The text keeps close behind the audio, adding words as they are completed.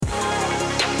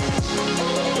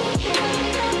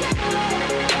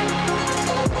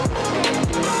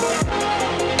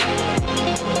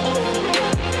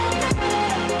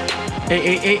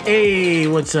Hey,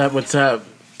 what's up?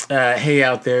 Hey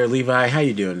out there, Levi, how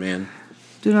you doing, man?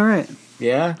 Doing all right.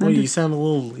 Yeah? Well, you sound a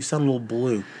little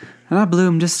blue. I'm not blue.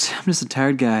 I'm just a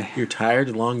tired guy. You're tired?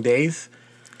 Long days?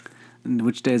 And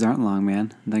which days aren't long,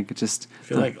 man? Like it just I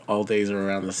feel like all days are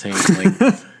around the same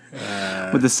length.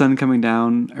 with the sun coming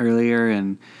down earlier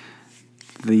and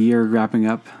the year wrapping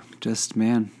up. Just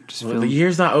Well, feeling. the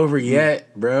year's not over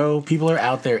yet, bro. People are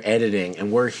out there editing,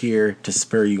 and we're here to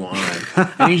spur you on.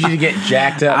 I need you to get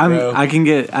jacked up, bro. I need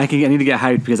to get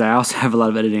hyped because I also have a lot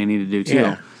of editing I need to do too.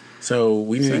 Yeah. So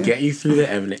we need to get you through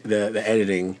the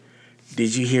editing.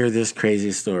 Did you hear this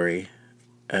crazy story?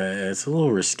 It's a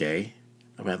little risque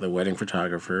about the wedding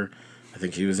photographer. I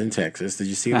think he was in Texas. Did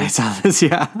you see I this? saw this,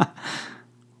 yeah.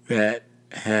 That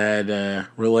had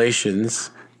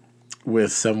relations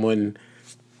with someone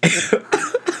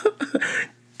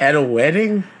at a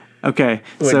wedding? Okay.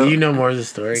 Do you know more of the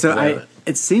story?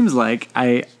 It seems like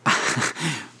I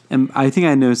think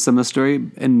I know some of the story,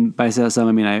 and by some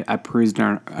I mean I perused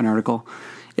an article.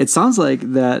 It sounds like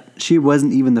that she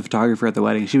wasn't even the photographer at the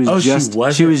wedding. She was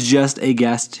she was just a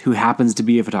guest who happens to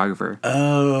be a photographer.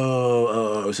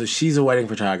 So she's a wedding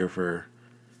photographer.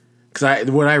 Because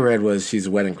what I read was she's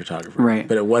a wedding photographer, right?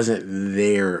 But it wasn't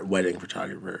their wedding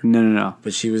photographer. No.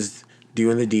 But she was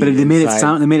doing the deed. But they made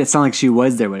it sound like she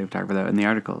was their wedding photographer though in the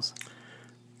articles.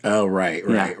 Oh right.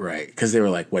 Because they were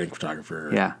like wedding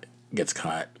photographer. Gets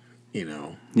caught,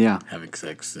 having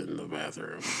sex in the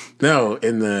bathroom. No,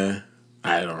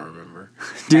 I don't remember.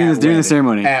 During the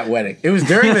ceremony. At wedding. It was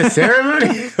during the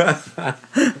ceremony?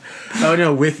 Oh,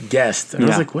 no, with guests. I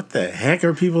was like, what the heck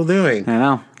are people doing? I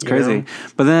know. It's crazy.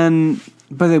 But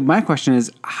my question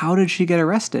is, how did she get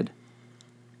arrested?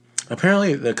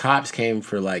 Apparently, the cops came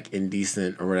for, like,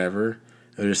 indecent or whatever.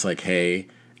 They're just like, hey.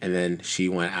 And then she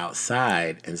went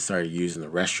outside and started using the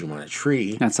restroom on a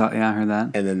tree. I heard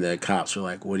that. And then the cops were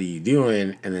like, what are you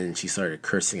doing? And then she started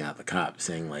cursing out the cops,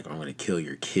 saying, like, I'm going to kill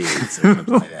your kids or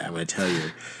something like that. I'm going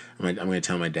to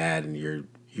tell my dad and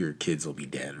your kids will be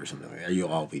dead or something like that. Or you'll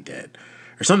all be dead.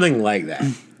 Or something like that.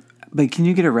 But can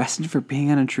you get arrested for being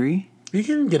on a tree? You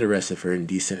can get arrested for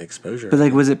indecent exposure. But,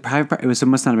 like, was it private? It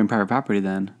must not have been private property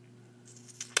then.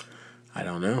 I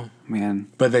don't know.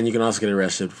 Man. But then you can also get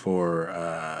arrested for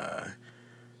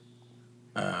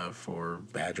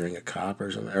badgering a cop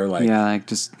or something. Or like, yeah, like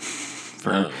just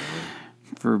for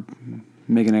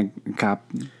making a cop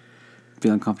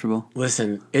feel uncomfortable.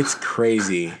 Listen, it's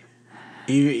crazy.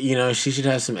 You know, she should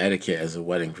have some etiquette as a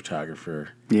wedding photographer.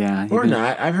 Yeah. Or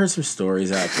not. I've heard some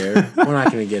stories out there. We're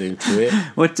not going to get into it.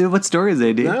 What stories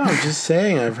they do? No, just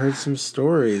saying. I've heard some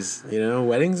stories. You know,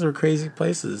 weddings are crazy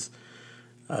places.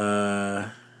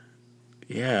 Yeah,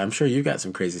 I'm sure you got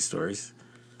some crazy stories.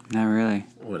 Not really.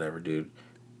 Whatever, dude.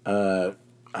 I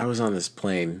was on this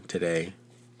plane today,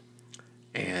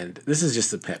 and this is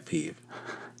just a pet peeve.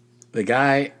 The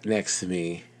guy next to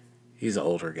me, he's an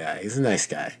older guy. He's a nice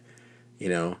guy,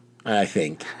 I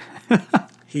think.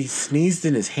 He sneezed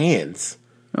in his hands.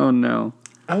 Oh, no.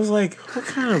 I was like,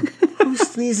 who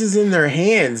sneezes in their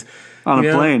hands? On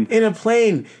a plane. In a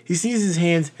plane. He sneezed his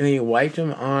hands, and then he wiped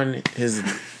them on his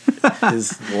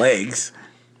legs.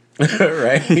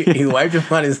 Right? He wiped them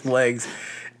on his legs.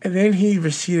 And then he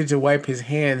proceeded to wipe his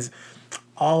hands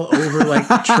all over, like,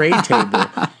 the tray table.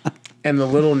 And the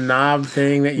little knob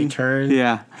thing that you turn.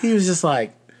 Yeah. He was just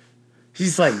like,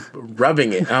 he's like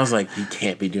rubbing it. And I was like, he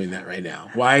can't be doing that right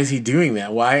now. Why is he doing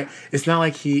that? Why? It's not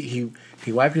like he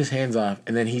wiped his hands off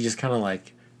and then he just kind of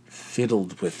like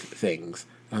fiddled with things.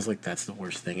 I was like, that's the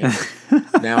worst thing ever.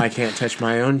 Now I can't touch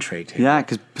my own tray table. Yeah,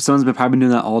 because someone's probably been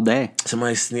doing that all day.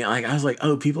 Somebody I was like,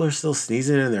 oh, people are still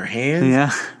sneezing in their hands?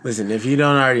 Yeah. Listen, if you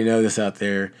don't already know this out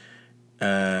there,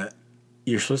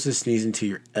 you're supposed to sneeze into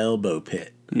your elbow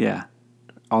pit. Yeah,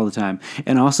 all the time.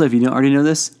 And also, if you don't already know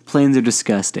this, planes are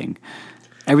disgusting.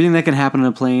 Everything that can happen on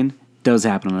a plane does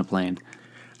happen on a plane.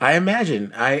 I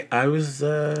imagine. I was...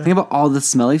 Think about all the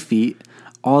smelly feet,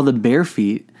 all the bare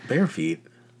feet. Bare feet?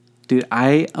 Dude,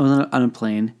 I was on a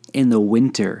plane in the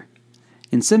winter,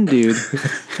 and some dude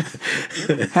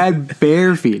had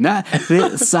bare feet.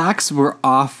 The socks were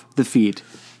off the feet.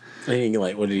 And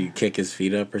what did he kick his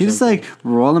feet up or something? He just like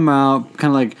roll them out,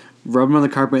 kind of like rub them on the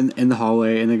carpet in the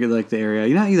hallway, and then like the area.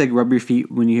 You know how you like rub your feet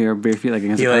when you hear bare feet like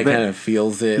against the carpet? He kind of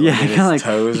feels it. Yeah, like, in his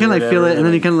toes. You kind of feel it, and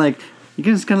then you can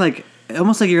just kind of like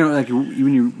almost like you're gonna, like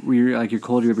when you're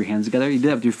cold, you rub your hands together. You did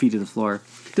that with your feet to the floor.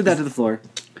 Did that to the floor.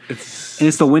 And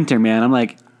it's the winter, man.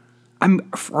 I'm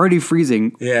already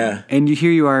freezing. Yeah. And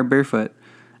you are barefoot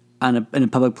in a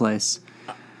public place.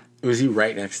 Was he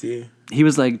right next to you? He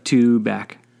was like two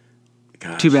back.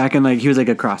 Gosh. Two back, and like he was like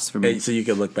across from me. So you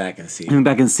could look back and see.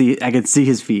 I could see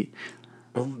his feet.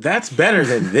 Well, that's better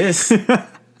than this.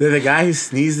 The guy who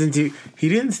sneezed into, he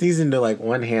didn't sneeze into like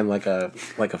one hand like a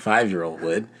 5-year-old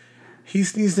would. He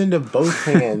sneezed into both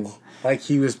hands like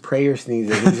he was prayer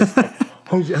sneezing. He was just like,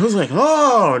 I was like,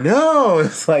 oh no!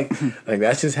 It's like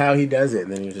that's just how he does it.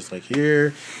 And then he was just like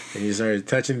here, and he started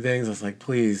touching things. I was like,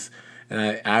 please.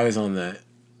 And I was on the,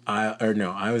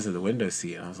 I was in the window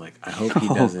seat. And I was like, I hope he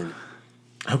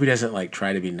doesn't like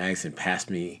try to be nice and pass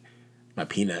me my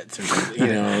peanuts or something.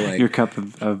 You know, like your cup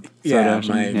of soda. yeah,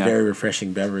 my very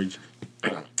refreshing beverage.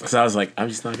 So I was like, I'm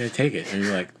just not gonna take it. And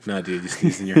you're like, no, dude, you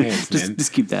sneeze in your hands, man.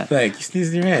 Just keep that. Like, you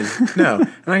sneeze in your hands. No, I'm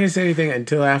not gonna say anything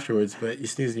until afterwards. But you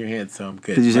sneeze in your hands, so I'm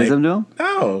good. Did you say something to him?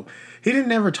 No, he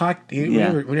didn't ever talk. We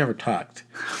never talked.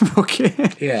 Okay.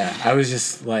 Yeah, I was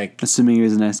just like, assuming he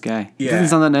was a nice guy. Yeah. He doesn't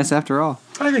sound that nice after all.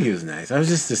 I think he was nice. I was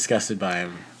just disgusted by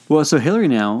him. Well, so Hillary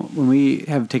now, when we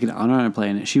have taken Honor on a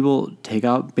plane, she will take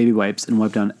out baby wipes and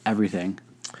wipe down everything.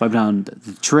 Wipe down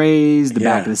the trays, the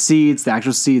back of the seats, the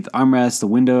actual seat, the armrest, the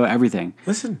window, everything.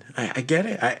 Listen, I get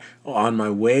it. On my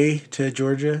way to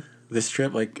Georgia this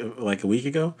trip, like a week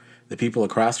ago, the people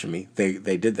across from me,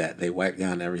 they did that. They wiped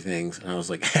down everything, and I was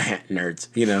like, nerds,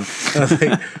 you know. I was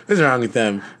like, what's wrong with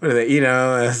them? What are they, you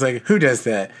know? I was like, who does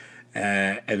that?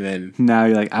 And then now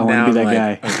you're like, I want to be that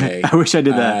guy. Okay, I wish I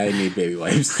did that. I need baby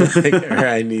wipes, or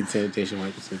I need sanitation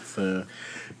wipes. It's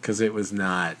because it was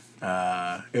not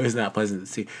pleasant to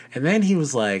see. And then he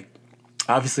was like,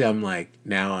 obviously, I'm like,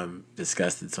 now I'm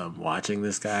disgusted, so I'm watching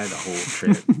this guy the whole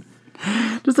trip.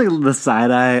 Just like the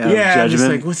side eye of yeah, judgment. just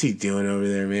like, what's he doing over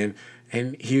there, man?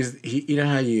 And he you know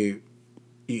how you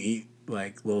eat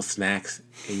like little snacks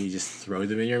and you just throw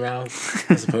them in your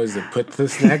mouth as opposed to put the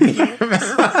snack in your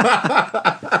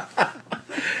mouth.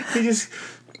 He was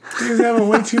having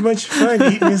way too much fun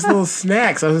eating his little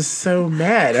snacks. I was so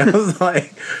mad. I was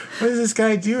like, what is this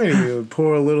guy doing? He would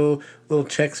pour a little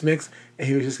Chex Mix and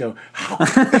he would just go,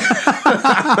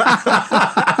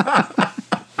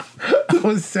 I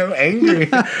was so angry.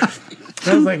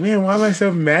 I was like, man, why am I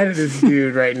so mad at this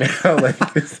dude right now?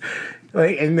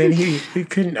 And then he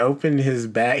couldn't open his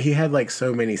bag. He had like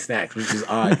so many snacks, which is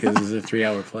odd because it was a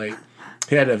 3-hour flight.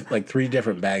 He had like 3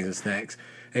 different bags of snacks,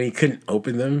 and he couldn't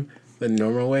open them the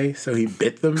normal way, so he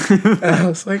bit them. And I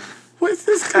was like, what's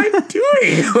this guy doing?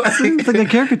 It's like a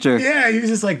caricature. Yeah, he was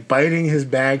just like biting his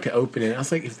bag to open it. I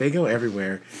was like, if they go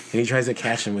everywhere and he tries to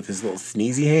catch them with his little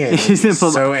sneezy hands, he's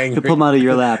so angry. He'll pull them out of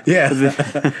your lap.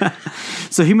 Yeah.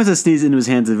 So he must have sneezed into his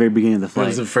hands at the very beginning of the flight. That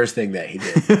was the first thing that he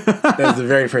did. That was the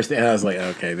very first thing. And I was like,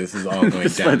 okay, this is all going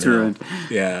down.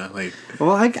 Yeah, like.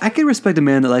 Well, I can respect a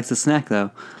man that likes a snack,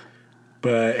 though.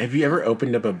 But have you ever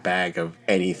opened up a bag of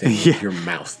anything with your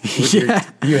mouth? You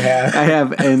have? I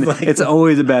have, and it's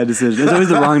always a bad decision. It's always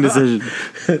the wrong decision.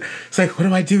 It's like, what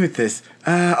do I do with this?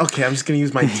 Okay, I'm just going to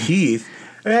use my teeth.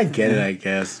 I mean, I get it, I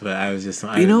guess, but I was just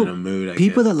in a mood.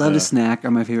 People that love to snack are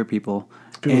my favorite people.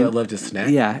 People that love to snack?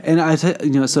 Yeah, and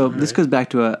this goes back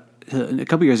to a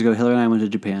couple years ago, Hillary and I went to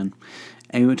Japan,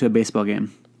 and we went to a baseball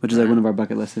game, which is like one of our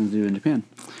bucket list things to do in Japan.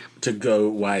 To go,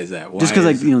 why is that? Just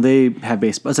because they have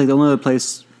baseball. It's like the only other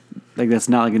place like that's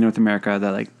not like in North America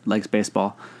that likes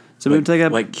baseball. So we went to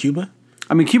like Cuba.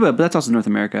 I mean Cuba, but that's also North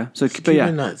America. So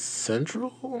Cuba not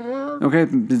Central America? Okay,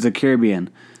 it's the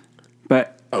Caribbean,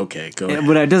 but okay, go ahead.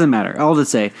 But it doesn't matter. I'll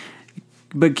just say,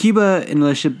 but Cuba in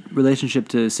relationship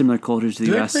to similar cultures to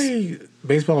the U.S. Do they play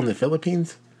baseball in the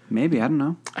Philippines? Maybe, I don't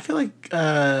know. I feel like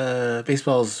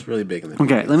baseball is really big in the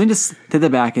Philippines. Okay, let me just take that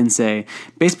back and say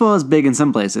baseball is big in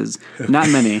some places, not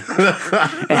many.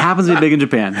 It happens to be big in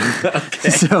Japan. Okay.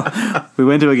 So we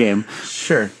went to a game.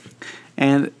 Sure.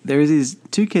 And there was these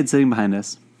 2 kids sitting behind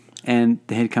us, and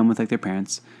they had come with like their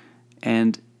parents,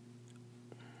 and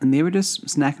they were just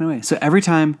snacking away. So every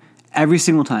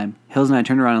single time, Hills and I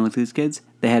turned around and looked at these kids,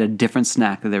 they had a different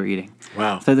snack that they were eating.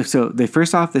 Wow. So they started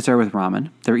with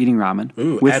ramen. They were eating ramen.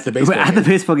 Ooh, at the baseball game. The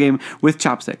baseball game with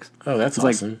chopsticks. Oh, that's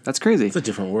awesome. Like, that's crazy. It's a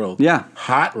different world. Yeah.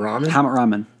 Hot ramen? Hot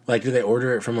ramen. Like, do they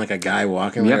order it from like a guy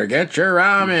walking there, get your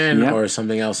ramen, or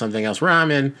something else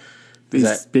ramen?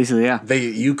 Basically, yeah.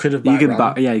 You could have bought ramen?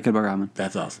 You could have bought ramen.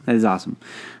 That's awesome. That is awesome.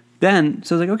 Then,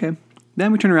 so I was like, okay.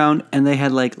 Then we turned around, and they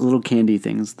had like little candy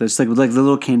things. There's like the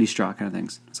little candy straw kind of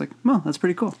things. It's like, well, that's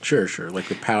pretty cool. Sure. Like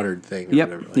the powdered thing. Yep,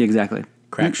 or whatever, exactly.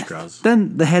 Crack straws.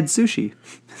 Then they had sushi.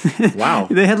 Wow.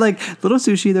 They had like little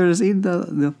sushi. They were just eating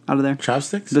out of there.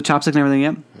 Chopsticks? The chopstick and everything,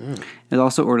 yep. It was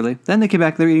also orderly. Then they came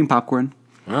back, they were eating popcorn.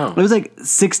 Wow. It was like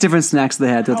 6 different snacks they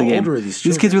had throughout the game. How old were these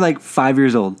children? These kids were like 5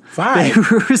 years old. 5? They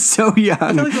were so young.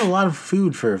 I feel like a lot of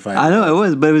food for a 5-year-old. I know it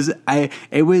was, but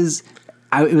it was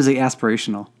it was like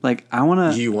aspirational. Like I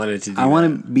want to. You wanted to do I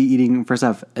want to be eating, first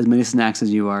off, as many snacks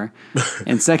as you are.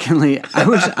 And secondly, I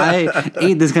wish I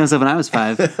ate this kind of stuff when I was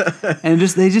 5. And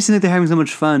they just seem like they're having so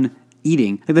much fun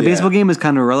eating. Like the baseball game was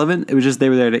kind of irrelevant. It was just they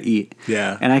were there to eat.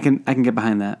 Yeah. And I can get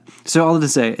behind that. So all to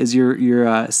say is your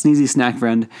sneezy snack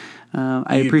friend.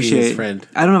 I appreciate. Be his friend.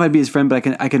 I don't know if I'd be his friend, but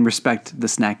I can respect the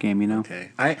snack game. You know.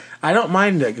 Okay. I don't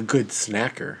mind a good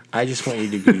snacker. I just want you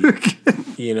to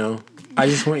be, you know, I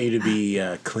just want you to be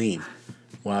clean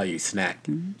while you snack.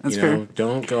 That's you know, fair.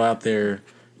 don't go out there.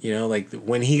 You know, like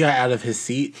when he got out of his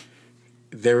seat,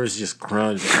 there was just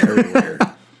crumbs everywhere.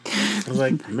 I was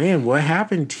like, man, what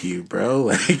happened to you, bro?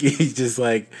 Like he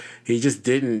just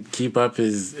didn't keep up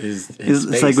his It's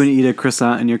space. like when you eat a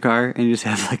croissant in your car and you just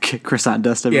have like croissant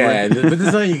dust everywhere. Yeah, but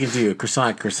there's nothing you can do.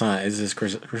 Croissant is just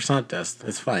croissant dust.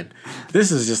 It's fine.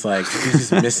 This is just like he's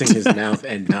just missing his mouth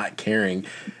and not caring,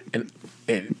 and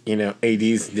you know,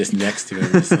 AD's just next to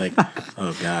him, just like,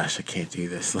 oh gosh, I can't do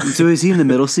this. So is he in the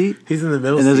middle seat? He's in the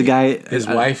middle. And there's a seat. guy. His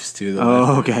wife's to the Oh,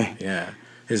 left. okay. Yeah.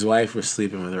 His wife was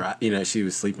sleeping with her. You know, she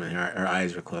was sleeping. Her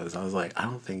eyes were closed. I was like, I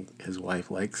don't think his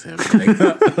wife likes him. Like,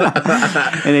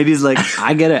 And AD's like,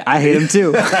 I get it. I hate him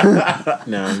too.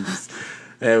 no,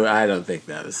 I don't think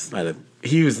that was.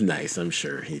 He was nice. I'm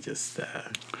sure. He just.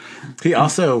 He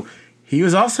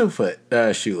was also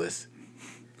shoeless.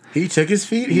 He took his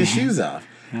shoes off.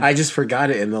 Yeah. I just forgot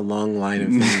it in the long line of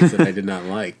things that I did not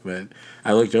like. But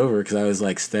I looked over because I was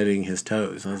like studying his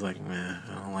toes. I was like, man,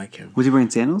 I don't like him. Was he wearing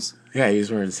sandals? Yeah, he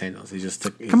was wearing sandals. He just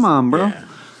took. Come on, bro.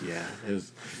 Yeah. It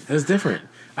was different.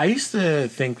 I used to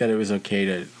think that it was okay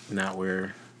to not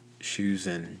wear shoes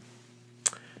in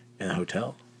a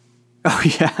hotel. Oh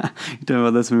yeah, you talking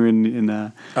about this when we were in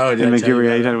Vancouver?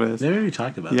 Yeah, you talked about this. Maybe we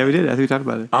talked about. Yeah, we did. I think we talked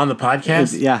about it on the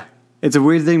podcast. It's a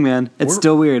weird thing, man. It's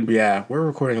still weird. Yeah, we're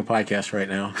recording a podcast right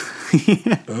now.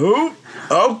 Oh,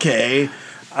 okay,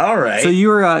 all right. So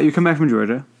you come back from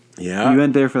Georgia. Yeah, you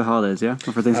went there for the holidays, yeah, or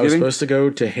for Thanksgiving. I was supposed to go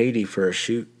to Haiti for a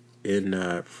shoot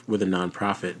with a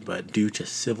nonprofit, but due to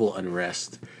civil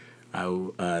unrest,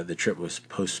 the trip was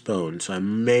postponed. So I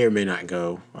may or may not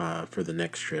go for the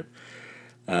next trip,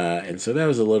 and so that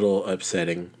was a little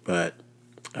upsetting. But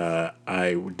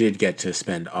I did get to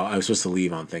spend. I was supposed to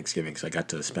leave on Thanksgiving, so I got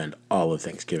to spend all of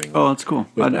Thanksgiving. Oh, that's cool.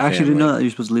 I actually didn't know that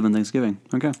you're supposed to leave on Thanksgiving.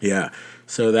 Okay. Yeah,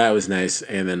 so that was nice.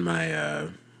 And then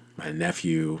my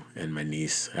nephew and my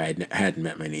niece. I hadn't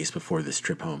met my niece before this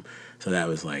trip home, so that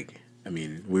was like. I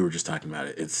mean, we were just talking about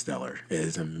it. It's stellar. It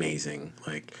is amazing.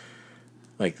 Like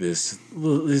these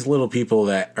little people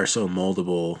that are so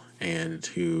moldable and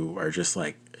who are just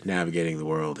like navigating the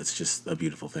world. It's just a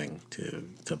beautiful thing to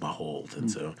behold. And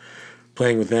so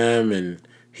playing with them, and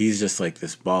he's just like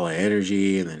this ball of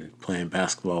energy, and then playing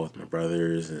basketball with my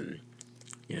brothers, and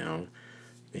you know,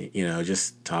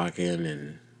 just talking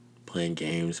and playing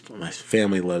games. My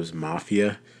family loves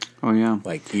Mafia. Oh yeah.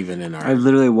 Like even in our I've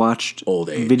literally watched old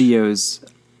age videos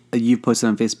you've posted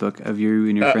on Facebook of you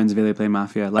and your friends really playing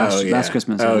Mafia last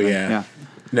Christmas. Oh yeah.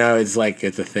 No, it's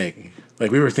a thing. Like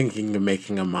we were thinking of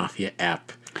making a Mafia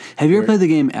app. Have you ever played the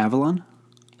game Avalon?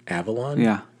 Avalon?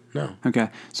 Yeah. No. Okay.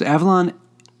 So Avalon,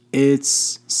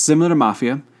 it's similar to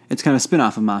Mafia. It's kind of a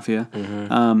spin-off of Mafia.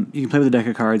 Mm-hmm. You can play with a deck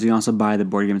of cards. You can also buy the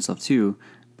board game itself too.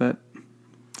 But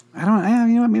I don't know.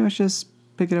 You know what? Maybe I should just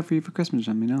pick it up for you for Christmas.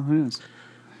 You know, who knows?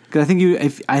 Because I think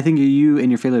you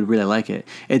and your family would really like it.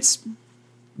 It's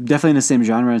definitely in the same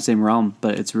genre and same realm,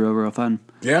 but it's real fun.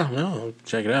 Yeah, no,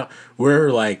 check it out. We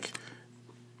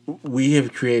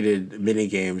have created mini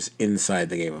games inside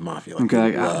the game of Mafia.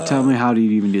 Tell me, how do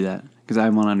you even do that? Because I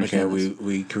want to understand. Okay,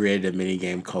 we created a mini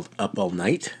game called Up All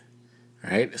Night.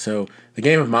 Right, so the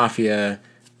game of Mafia,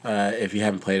 if you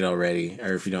haven't played it already,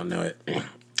 or if you don't know it,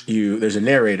 there's a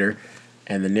narrator.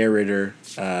 And the narrator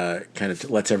kind of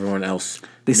lets everyone else.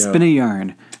 They spin a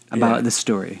yarn about the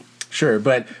story. Sure,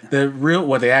 but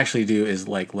what they actually do is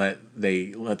like let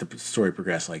the story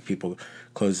progress. Like people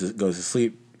go to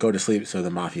sleep, so the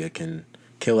Mafia can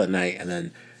kill at night, and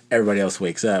then everybody else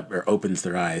wakes up or opens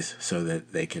their eyes so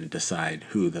that they can decide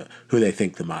who they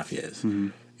think the Mafia is. Mm-hmm.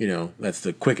 You know, that's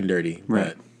the quick and dirty.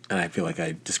 Right. And I feel like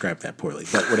I described that poorly,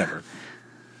 but whatever.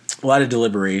 A lot of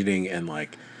deliberating and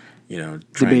like. You know,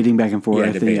 debating back and forth.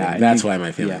 Yeah, debating. That's why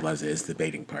my family loves it, is the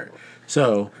debating part.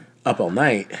 So, Up All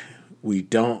Night,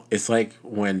 it's like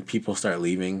when people start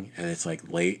leaving and it's like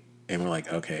late and we're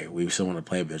like, okay, we still want to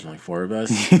play, but there's only 4 of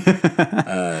us.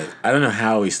 I don't know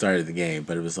how we started the game,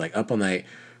 but it was like Up All Night,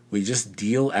 we just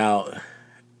deal out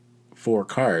 4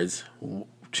 cards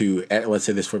to, let's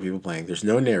say there's 4 people playing. There's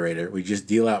no narrator. We just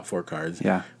deal out 4 cards.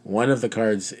 Yeah. One of the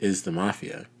cards is the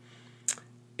Mafia.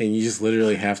 And you just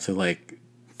literally have to like,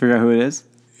 figure out who it is?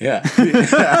 Yeah.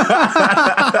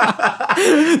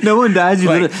 No one dies.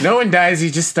 No one dies.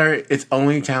 You just start. It's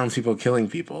only townspeople killing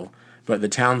people. But the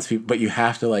townspeople. But you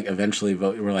have to like eventually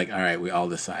vote. We're like, all right, we all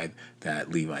decide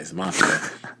that Levi's the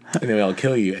mafia, and then we all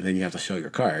kill you, and then you have to show your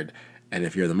card. And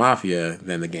if you're the mafia,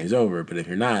 then the game's over. But if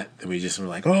you're not, then we just were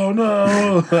like, oh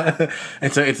no.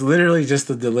 And so it's literally just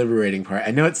the deliberating part.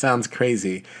 I know it sounds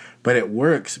crazy, but it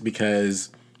works because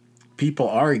people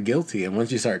are guilty. And once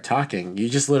you start talking, you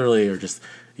just literally are just,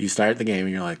 you start the game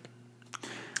and you're like,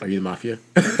 are you the mafia?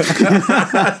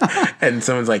 And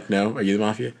someone's like, no. Are you the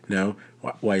mafia? No.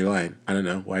 Why are you lying? I don't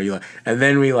know. Why are you lying? And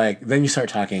then then you start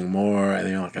talking more, and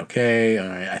then you're like, okay, all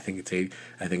right, I think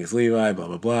it's Levi, blah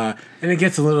blah blah, and it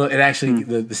gets a little. It actually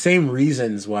the same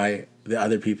reasons why the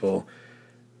other people,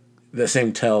 the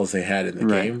same tells they had in the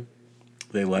game,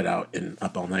 they let out in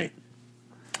Up All Night,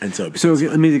 and so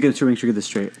let me make sure I get this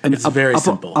straight. And it's very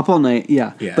simple. Up All Night,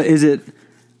 yeah. But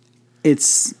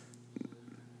it's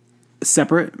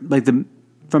separate,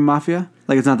 from Mafia?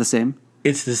 Like it's not the same?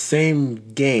 It's the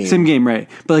same game. Same game, right.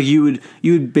 But like you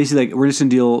would basically like, we're just gonna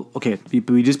deal, okay,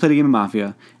 we just played a game of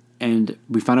Mafia and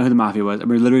we found out who the Mafia was, and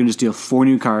we're literally gonna just deal 4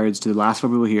 new cards to the last 4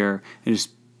 people here and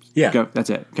just go. That's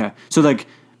it. Okay. So like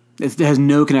it has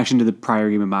no connection to the prior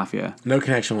game of Mafia. No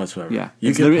connection whatsoever. Yeah.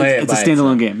 You can play it. It's a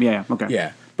standalone game. Yeah, okay.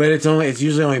 Yeah. But it's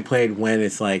usually only played when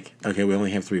it's like, okay, we only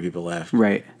have 3 people left.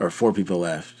 Right. Or 4 people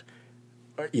left.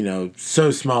 So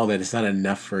small that it's not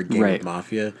enough for a game of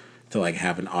Mafia to like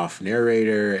have an off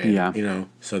narrator, and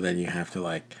so then you have to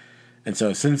like, and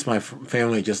so since my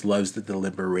family just loves the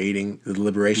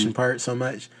deliberation part so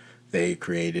much, they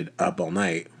created Up All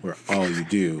Night, where all you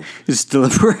do just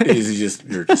deliberate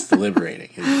you're just deliberating.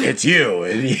 It's you,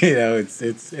 and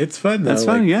it's fun though. That's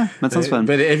fun, yeah. That sounds fun.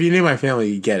 But if you knew my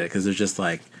family, you get it because they're just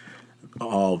like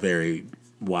all very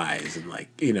wise and like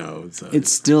so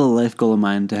it's still a life goal of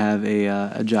mine to have a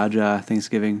Jaja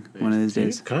Thanksgiving one of these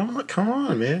days. Come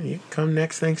on, man! You can come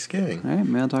next Thanksgiving. All right,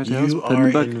 man. I'll talk to you. You are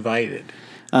invited.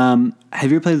 Have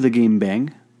you ever played the game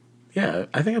Bang? Yeah,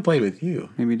 I think I played with you.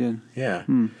 Maybe you did. Yeah,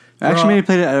 I actually maybe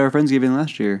played it at our Friendsgiving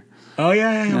last year. Oh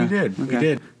yeah, we did. Okay. We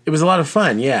did. It was a lot of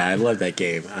fun. Yeah, I love that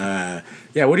game.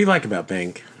 Yeah, what do you like about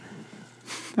Bang?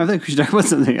 I think we should talk about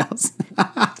something else.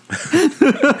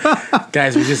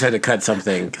 Guys, we just had to cut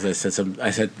something because I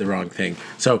said the wrong thing.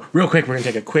 So real quick, we're gonna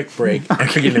take a quick break, and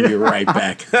we're gonna be right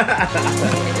back.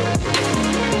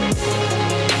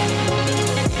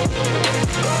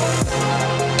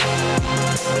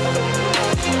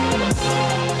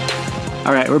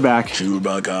 All right, we're back.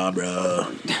 Chupacabra.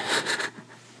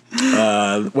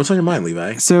 What's on your mind,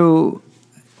 Levi? So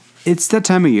it's that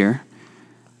time of year.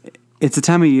 It's a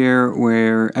time of year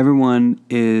where everyone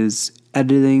is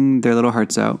editing their little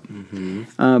hearts out.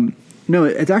 Mm-hmm. No,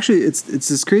 it's actually it's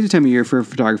this crazy time of year for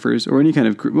photographers or any kind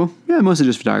of group. Well, yeah, mostly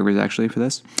just photographers actually for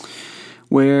this,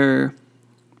 where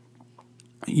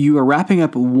you are wrapping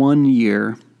up 1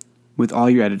 year with all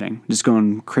your editing, just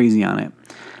going crazy on it,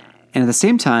 and at the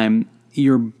same time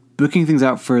you're booking things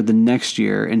out for the next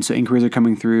year, and so inquiries are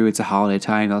coming through. It's a holiday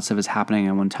time, all that stuff is happening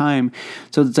at one time,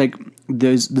 so it's like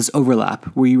there's this overlap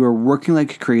where you are working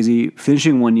like crazy,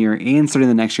 finishing 1 year and starting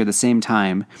the next year at the same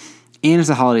time, and it's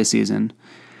the holiday season,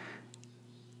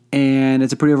 and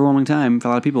it's a pretty overwhelming time for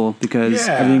a lot of people because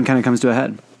everything kind of comes to a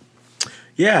head.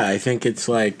 Yeah, I think it's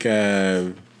like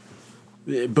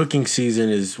booking season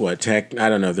is what I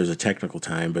don't know if there's a technical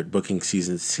time, but booking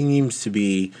season seems to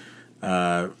be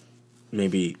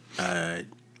maybe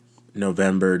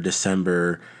November,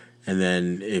 December, and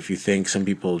then if you think some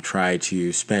people try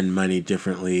to spend money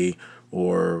differently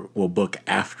or will book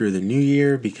after the new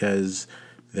year because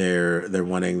they're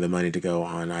wanting the money to go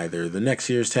on either the next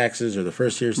year's taxes or the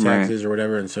first year's taxes or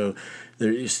whatever, and so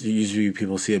there usually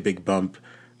people see a big bump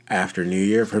after New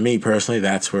Year. For me personally,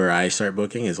 that's where I start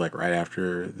booking is like right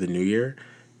after the New Year,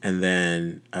 and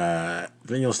then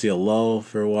you'll see a lull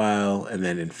for a while, and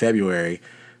then in February.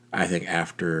 I think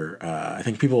I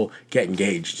think people get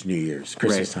engaged New Year's,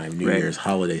 Christmas time, New Year's,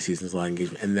 holiday seasons, a lot of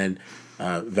engagement. And then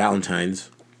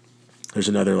Valentine's, there's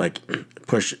another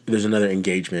push, there's another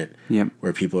engagement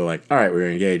where people are like, all right, we're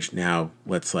engaged. Now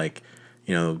let's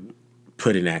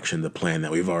put in action the plan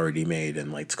that we've already made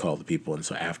and let's call the people. And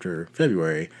so after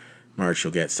February, March,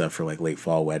 you'll get stuff for like late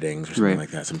fall weddings or something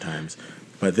like that sometimes.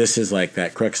 But this is like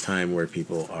that crux time where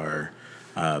people are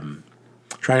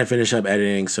trying to finish up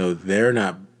editing so they're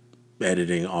not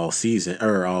editing all season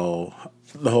or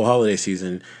the whole holiday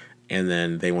season, and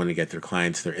then they want to get their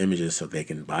clients their images so they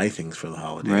can buy things for the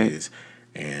holidays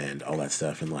and all that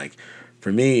stuff. And like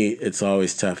for me, it's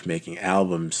always tough making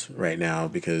albums right now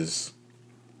because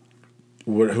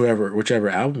whichever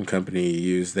album company you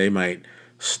use, they might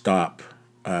stop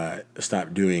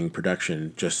stop doing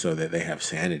production just so that they have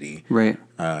sanity. Right.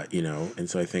 And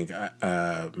so I think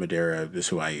Madera, this is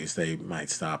who I use, they might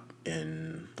stop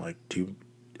in like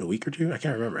a week or two. I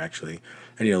can't remember actually.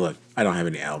 I need to look. I don't have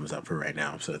any albums up for right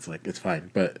now, so it's like it's fine.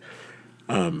 But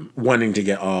wanting to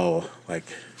get all like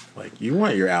you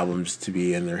want your albums to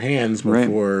be in their hands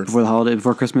before the holiday,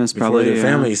 before Christmas, before probably their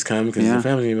families come, because the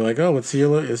family's gonna be like, oh, let's see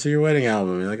your wedding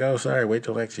album. And you're like, oh, sorry, wait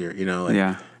till next year.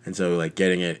 And so like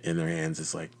getting it in their hands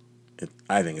is like,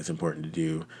 I think it's important to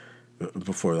do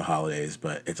before the holidays,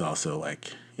 but it's also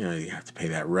like, you have to pay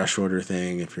that rush order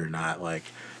thing if you're not like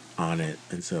on it,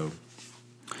 and so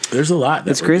there's a lot.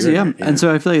 It's crazy, yeah. And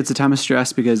so I feel like it's a time of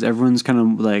stress because everyone's kind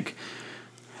of like,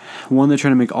 one, they're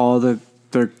trying to make all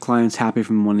their clients happy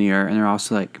from one year, and they're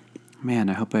also like, man,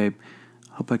 I hope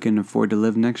I can afford to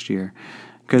live next year.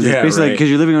 Because it's basically because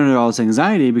you're living under all this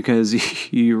anxiety because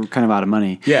you're kind of out of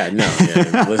money. Yeah, no.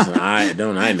 Yeah. Listen, I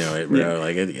know it, bro. Yeah.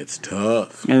 Like it's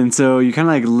tough. And so you're kind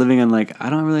of like living on like, I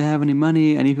don't really have any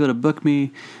money. I need people to book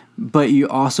me, but you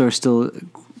also are still,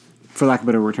 for lack of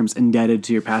better word terms, indebted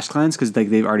to your past clients because like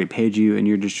they've already paid you and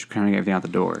you're just trying to get everything out the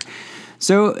door.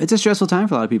 So it's a stressful time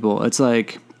for a lot of people. It's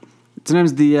like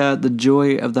sometimes the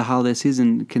joy of the holiday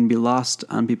season can be lost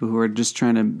on people who are just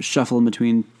trying to shuffle in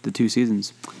between the two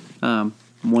seasons.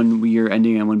 One year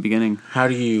ending and one beginning. How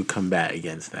do you combat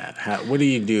against that? What do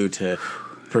you do to,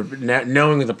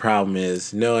 knowing what the problem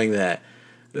is, knowing that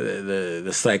the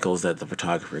cycles that the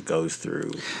photographer goes through?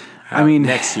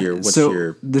 Next year, what's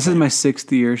your... This is my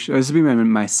 6th year. This will be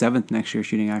my 7th next year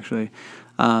shooting, actually.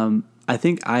 I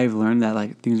think I've learned that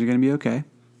like things are going to be okay.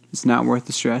 It's not worth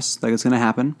the stress. Like it's going to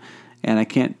happen, and I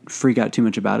can't freak out too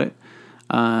much about it.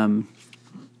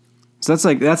 So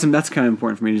that's kind of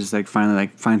important for me to just like finally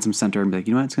like find some center and be like,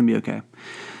 you know what, it's gonna be okay.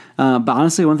 But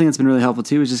honestly, one thing that's been really helpful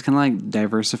too is just kind of like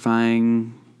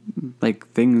diversifying like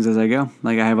things as I go.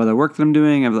 Like I have other work that I'm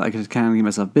doing. I just kind of keep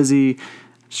myself busy.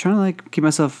 Just trying to like keep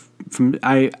myself from.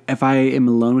 If I am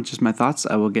alone with just my thoughts,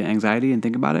 I will get anxiety and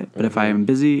think about it. But if I am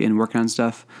busy and working on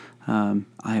stuff,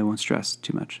 I won't stress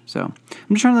too much. So I'm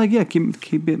just trying to like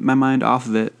keep my mind off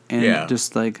of it and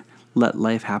just like let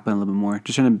life happen a little bit more.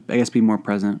 Just trying to, I guess, be more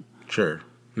present. Sure.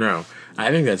 No,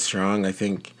 I think that's strong. I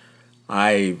think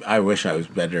I wish I was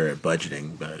better at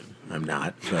budgeting, but I'm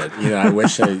not. But I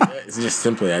wish I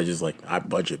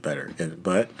budget better,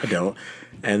 but I don't.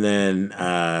 And then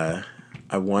I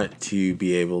want to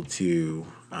be able to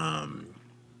I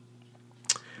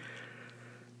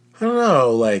don't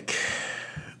know, like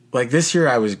this year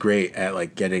I was great at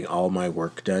like getting all my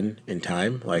work done in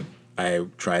time. Like I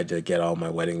tried to get all my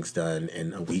weddings done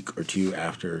in a week or two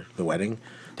after the wedding.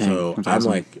 So I'm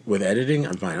awesome. Like with editing,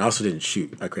 I'm fine. I also didn't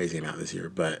shoot a crazy amount this year,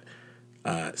 but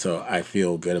so I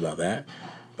feel good about that.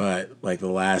 But like the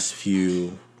last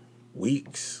few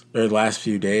weeks or the last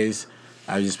few days,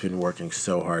 I've just been working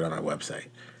so hard on our website.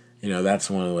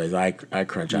 That's one of the ways I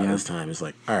crunch out this time. Is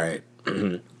like, all right,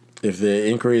 if the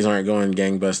inquiries aren't going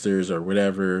gangbusters or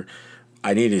whatever,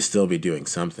 I need to still be doing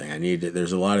something.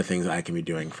 There's a lot of things I can be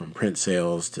doing, from print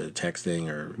sales to texting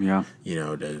or, to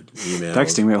emails.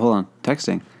 Texting, wait, hold on.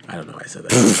 Texting. I don't know why I said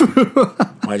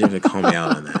that. Why'd you have to call me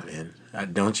out on that, man?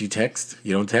 Don't you text?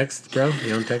 You don't text, bro? You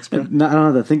don't text, bro? No, I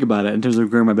don't have to think about it in terms of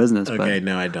growing my business. Okay,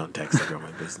 no, I don't text to grow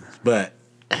my business.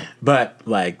 But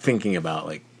like thinking about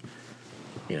like,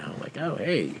 like, oh,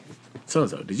 hey,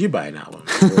 so-and-so, did you buy an album?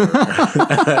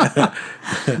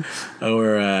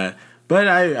 But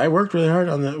I worked really hard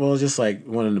on that. Well, just like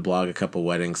wanted to blog a couple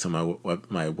weddings so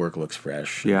my work looks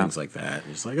fresh and things like that.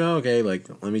 And just like, oh, okay, like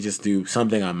let me just do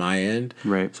something on my end.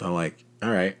 Right. So I'm like, all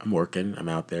right, I'm working, I'm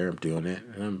out there, I'm doing it,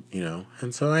 and I'm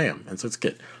and so I am, and so it's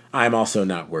good. I'm also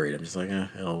not worried. I'm just like,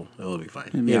 it'll be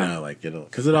fine.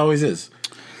 Because it always is.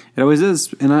 It always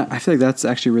is, and I feel like that's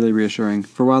actually really reassuring.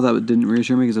 For a while, that didn't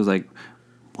reassure me because I was like,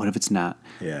 what if it's not?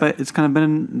 Yeah. But it's kind of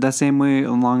been that same way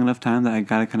a long enough time that I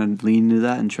got to kind of lean into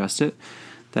that and trust it.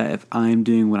 That if I'm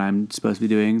doing what I'm supposed to be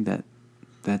doing, that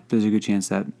there's a good chance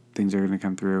that things are going to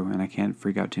come through and I can't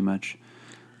freak out too much.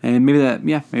 And maybe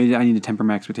I need to temper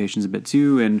my expectations a bit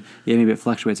too, and maybe it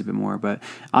fluctuates a bit more. But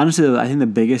honestly, I think the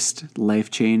biggest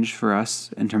life change for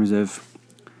us in terms of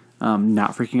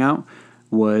not freaking out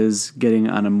was getting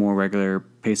on a more regular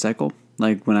pay cycle.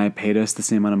 Like when I paid us the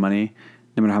same amount of money,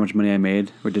 no matter how much money I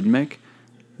made or didn't make,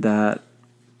 that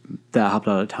helped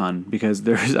out a ton. Because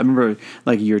I remember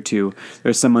like year 2,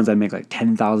 there's some months I'd make like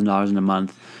 $10,000 in a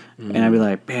month, and I'd be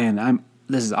like, man,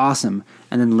 this is awesome,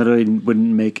 and then literally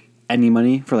wouldn't make any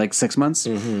money for like 6 months,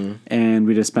 and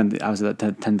we just spent obviously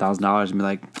that $10,000 and be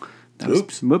like,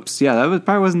 whoops, yeah,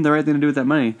 probably wasn't the right thing to do with that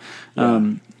money.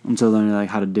 Until learning like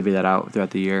how to divvy that out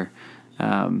throughout the year.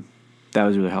 that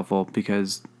was really helpful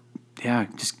because, yeah,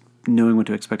 just knowing what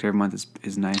to expect every month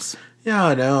is nice.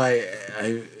 Yeah, no,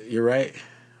 I you're right.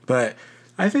 But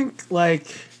I think, like,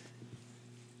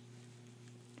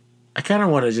 I kind of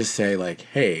want to just say, like,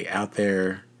 hey, out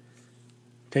there,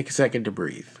 take a second to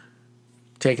breathe.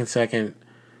 Take a second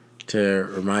to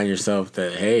remind yourself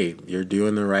that, hey, you're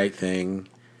doing the right thing.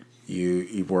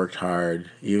 You've worked hard.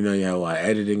 Even though you have a lot of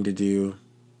editing to do,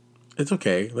 it's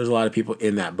okay. There's a lot of people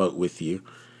in that boat with you.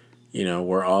 You know,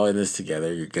 we're all in this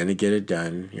together. You're going to get it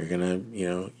done. You're going to, you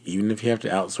know, even if you have to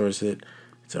outsource it,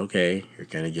 it's okay. You're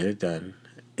going to get it done.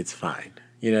 It's fine.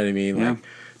 You know what I mean? Yeah. Like,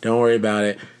 don't worry about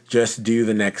it. Just do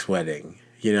the next wedding.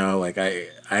 You know, like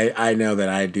I know that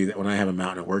I do that when I have a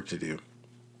mountain of work to do.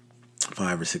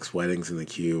 5 or 6 weddings in the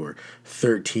queue, or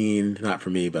 13. Not for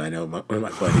me, but I know one of my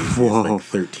buddies has like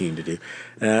 13 to do.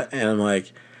 And I'm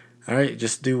like, all right,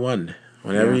 just do one.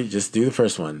 Whenever you just do the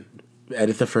first one.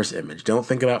 Edit the first image. Don't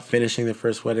think about finishing the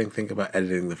first wedding. Think about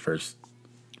editing the first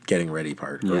getting ready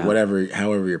part, or whatever,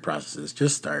 however your process is.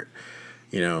 Just start.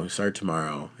 You know, start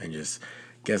tomorrow and just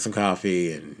get some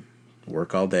coffee and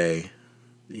work all day.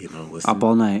 You know, listen Up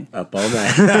all night.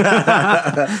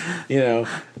 You know,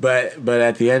 but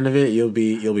at the end of it, you'll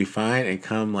be fine. And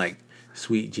come like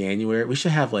sweet January, we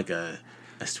should have like a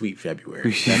sweet February.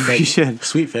 We should.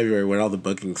 Sweet February when all the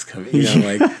bookings come. You know,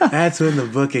 like that's when the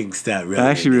bookings start. Really, that'd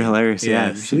actually be hilarious.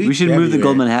 Yeah, we should move the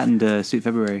Gold Manhattan to Sweet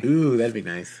February. Ooh, that'd be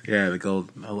nice. Yeah, the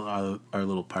gold, our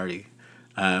little party.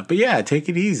 But yeah, take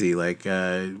it easy. Like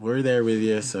we're there with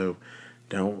you, so.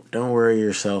 Don't worry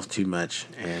yourself too much.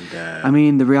 And I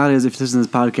mean, the reality is, if you listen to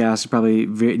this podcast, you're probably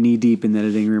knee deep in the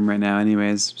editing room right now,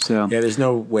 anyways. So yeah, there's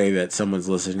no way that someone's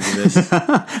listening to this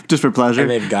just for pleasure, and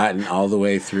they've gotten all the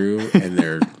way through, and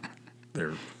they're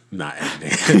not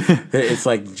editing. It's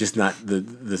like just not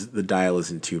the dial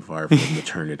isn't too far for them to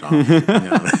turn it off. You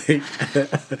know?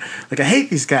 Like I hate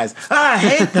these guys. I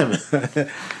hate them.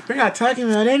 We're not talking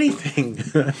about anything.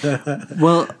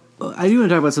 Well. I do want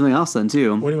to talk about something else then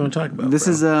too. What do you want to talk about? This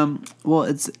is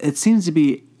it seems to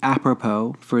be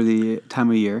apropos for the time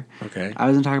of year. Okay. I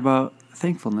was going to talk about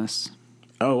thankfulness.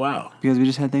 Oh wow. Because we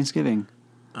just had Thanksgiving.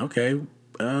 Okay.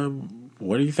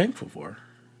 What are you thankful for?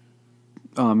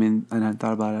 Oh, I mean, I hadn't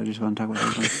thought about it. I just want to talk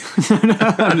about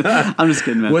it. I'm just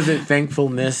kidding, man. Was it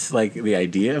thankfulness, like the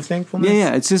idea of thankfulness?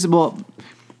 Yeah. It's just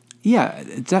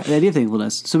it's the idea of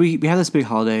thankfulness. So we have this big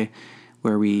holiday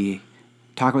where we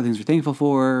talk about things we're thankful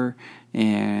for,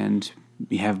 and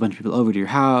you have a bunch of people over to your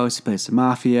house, play some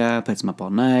Mafia, play some Up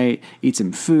All Night, eat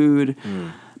some food.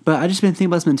 But I just been thinking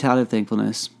about this mentality of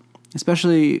thankfulness,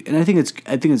 especially, and I think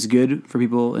it's good for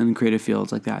people in creative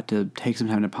fields like that to take some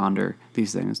time to ponder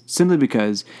these things, simply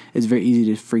because it's very easy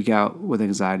to freak out with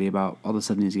anxiety about all the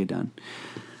stuff that needs to get done.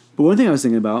 But one thing I was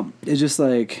thinking about is just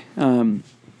like, so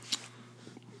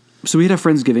we had a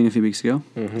Friendsgiving a few weeks ago,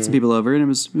 had some people over, and it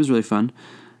was really fun.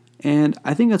 And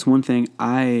I think that's one thing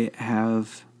I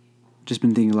have just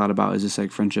been thinking a lot about is just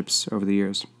like friendships over the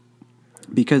years.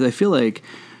 Because I feel like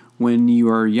when you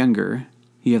are younger,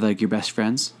 you have like your best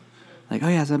friends. Like, oh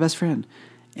yeah, it's my best friend.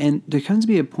 And there comes to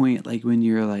be a point like when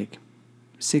you're like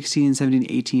 16, 17,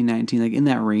 18, 19, like in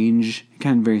that range, it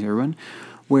kind of varies everyone,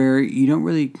 where you don't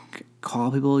really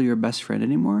call people your best friend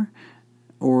anymore.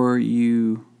 Or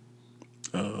you...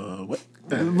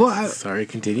 What? Sorry,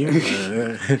 continue.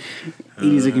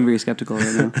 Edie's looking very skeptical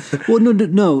right now. Well,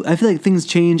 no. I feel like things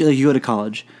change. Like you go to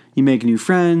college, you make new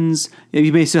friends.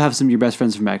 You may still have some of your best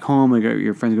friends from back home, like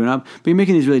your friends growing up, but you're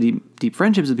making these really deep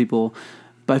friendships with people.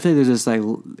 But I feel like there's this like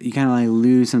you kind of like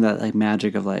lose some of that like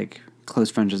magic of like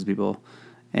close friendships with people.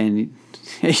 And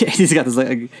he's got this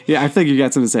like I think you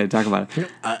got something to say. Talk about it.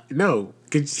 No,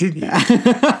 continue.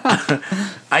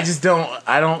 I just don't.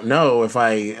 I don't know if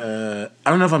I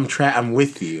don't know if I'm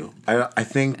with you. I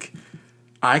think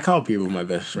I call people my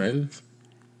best friends.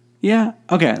 Yeah.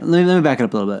 Okay. Let me back it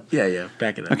up a little bit. Yeah.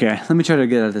 Back it up. Okay. Let me try to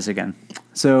get at this again.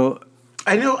 So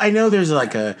I know. There's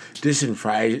like a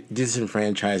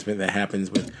disenfranchisement that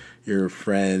happens with your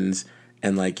friends,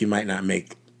 and like you might not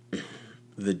make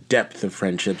the depth of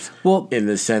friendships. Well, in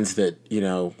the sense that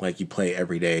like you play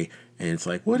every day. And it's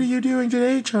like, what are you doing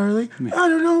today, Charlie? I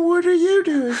don't know. What are you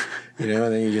doing? And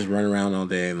then you just run around all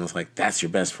day, and it's like that's your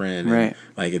best friend, and right?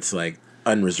 Like it's like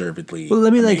unreservedly. Well,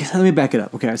 let me back it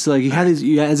up. Okay, so like you have these.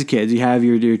 As a kid, you have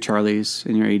your Charlies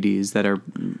and your ADs that are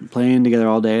playing together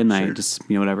all day and night. Sure. Just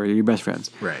whatever, you're your best friends.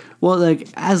 Right. Well, like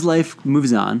as life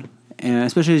moves on, and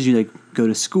especially as you like go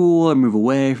to school or move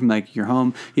away from like your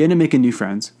home, you end up making new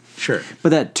friends. Sure. But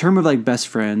that term of like best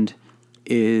friend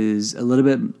is a little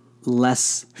bit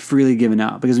less freely given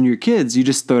out, because when you're kids, you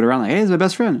just throw it around like, hey, it's my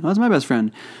best friend. Oh, it's my best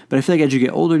friend. But I feel like as you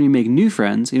get older and you make new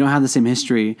friends, you don't have the same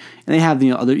history, and they have,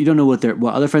 other, you don't know what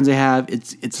other friends they have.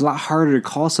 It's a lot harder to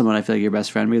call someone, I feel like, your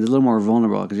best friend, because it's a little more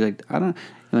vulnerable, because you're like, I don't.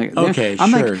 Like, okay,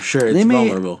 sure, it's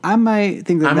vulnerable. I might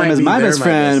think that them is my best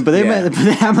friend, but I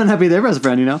might not be their best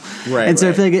friend, Right. And so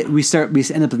I feel like we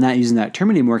end up not using that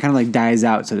term anymore. It kind of like dies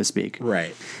out, so to speak.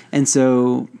 Right. And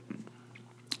so,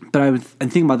 but I'm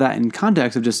thinking about that in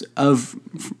context of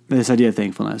this idea of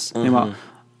thankfulness, and about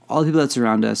all the people that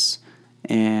surround us,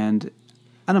 and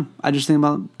I don't know. I just think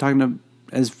about talking to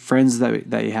as friends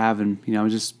that you have, and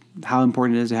just how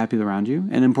important it is to have people around you,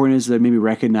 and important it is to maybe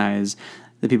recognize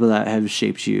the people that have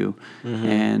shaped you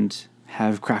and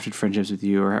have crafted friendships with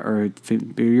you, or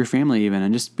your family even,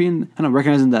 and just being,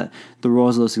 recognizing that the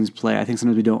roles those things play. I think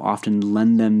sometimes we don't often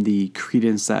lend them the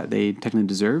credence that they technically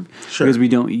deserve, because we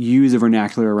don't use a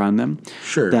vernacular around them.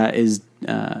 Sure. That is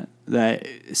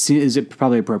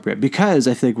probably appropriate, because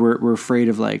I think we're afraid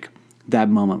of like that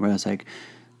moment where it's like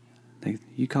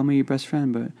you call me your best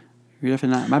friend, but you're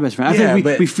definitely not my best friend. I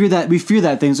think we fear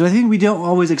that thing. So I think we don't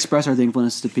always express our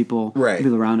thankfulness to people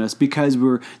around us, because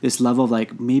we're this level of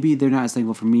like, maybe they're not as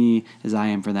thankful for me as I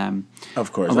am for them.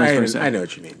 Of course, I know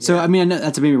what you mean. So I mean,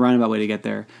 that's a maybe roundabout way to get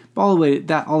there. But I've been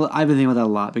thinking about that a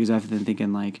lot, because I've been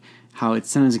thinking like how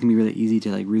sometimes it can be really easy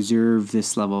to like reserve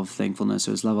this level of thankfulness,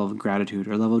 or this level of gratitude,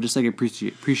 or level of just like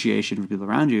appreciation for people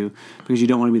around you, because you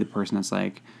don't want to be the person that's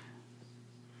like,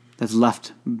 that's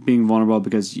left being vulnerable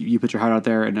because you put your heart out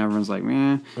there and everyone's like,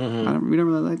 man, we don't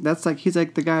really like. That's like, he's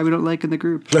like the guy we don't like in the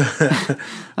group.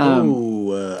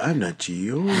 I'm not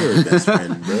your best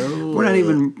friend, bro. We're not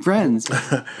even friends.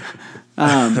 But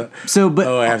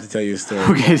I have to tell you a story.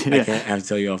 Okay, I have to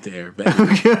tell you off the air. But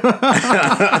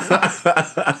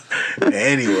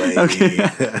anyway. Okay.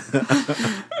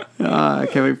 I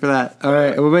can't wait for that. All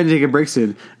right, we're going to take a break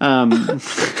soon.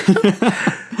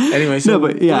 Anyway, so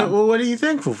what are you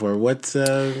thankful for? What's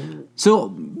so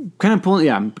kind of pulling?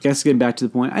 Yeah, I guess getting back to the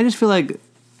point. I just feel like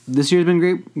this year's been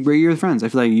great year with friends. I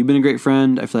feel like you've been a great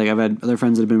friend. I feel like I've had other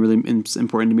friends that have been really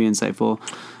important to me, insightful.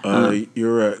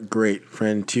 You're a great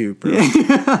friend too, bro.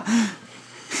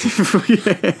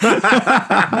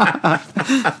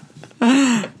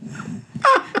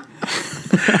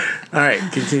 All right,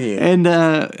 continue. And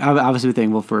I'm obviously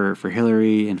thankful for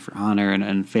Hillary and for Honor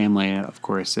and family, of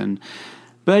course.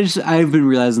 But I've been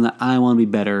realizing that I want to be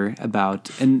better about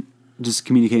and just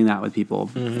communicating that with people.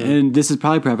 And this is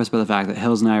probably prefaced by the fact that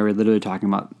Hills and I were literally talking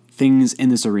about things in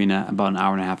this arena about an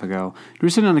hour and a half ago. We were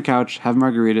sitting on the couch, having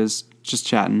margaritas, just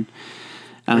chatting.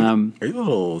 Are you a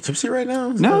little tipsy right now?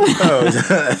 No.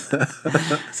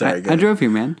 Sorry. I drove here,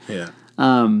 man. Yeah.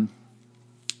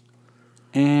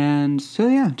 And so,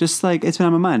 yeah, just like it's been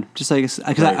on my mind. Just like,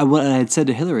 because what I had said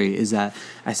to Hillary is that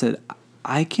I said,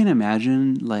 I can't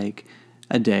imagine like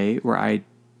a day where I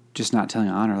just not telling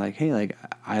Honor, like, hey, like,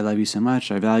 I love you so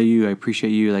much. I value you. I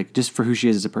appreciate you, like, just for who she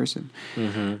is as a person.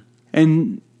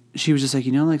 And she was just like,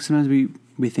 like, sometimes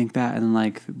we think that, and then,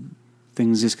 like,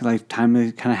 things just, like, time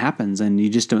kind of happens, and you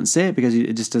just don't say it because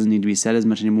it just doesn't need to be said as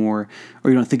much anymore,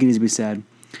 or you don't think it needs to be said.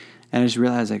 And I just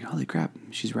realized, like, holy crap,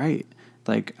 she's right.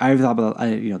 Like, I thought about,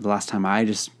 the last time I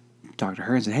just talked to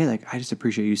her and said, hey, like, I just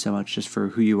appreciate you so much just for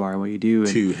who you are and what you do.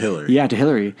 And, to Hillary. Yeah, to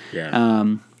Hillary. Yeah.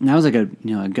 And that was like a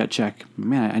gut check.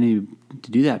 Man, I need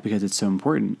to do that because it's so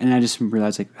important. And I just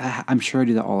realized, like, I'm sure I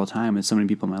do that all the time with so many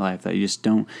people in my life, that you just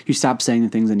don't, you stop saying the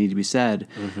things that need to be said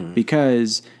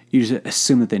because you just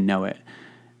assume that they know it.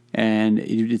 And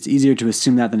it's easier to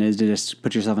assume that than it is to just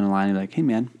put yourself in a line and be like, hey,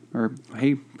 man, or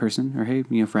hey, person, or hey,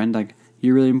 friend, like,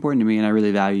 you're really important to me and I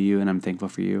really value you and I'm thankful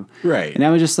for you. Right. And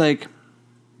I was just like,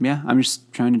 yeah, I'm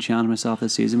just trying to challenge myself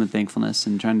this season with thankfulness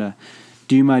and trying to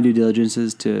do my due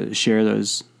diligences to share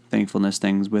those thankfulness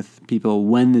things with people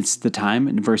when it's the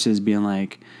time, versus being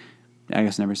like, I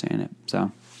guess never saying it.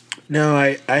 So. No,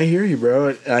 I hear you,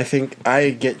 bro. I think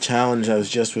I get challenged. I was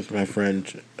just with my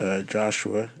friend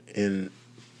Joshua in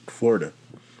Florida,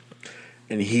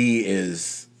 and he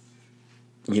is,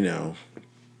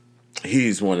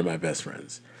 he's one of my best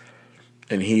friends,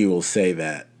 and he will say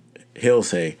that he'll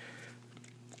say,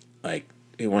 like,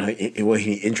 when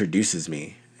he introduces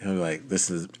me, he'll be like, "This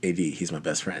is AD. He's my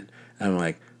best friend." I'm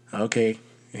like, "Okay,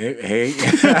 hey,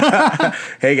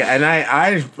 hey, guy," and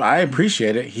I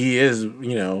appreciate it. He is,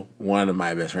 one of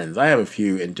my best friends. I have a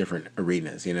few in different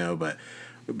arenas,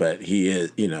 but he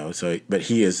is, but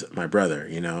he is my brother,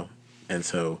 and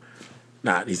so,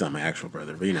 he's not my actual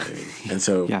brother, but you know what I mean. And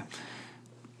so, yeah.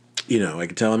 I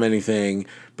can tell him anything,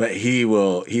 but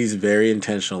he's very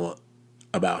intentional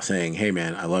about saying, hey,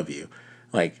 man, I love you.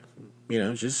 Like,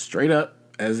 just straight up,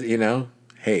 as,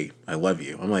 hey, I love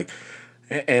you. I'm like,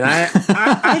 and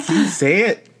I can say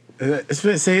it.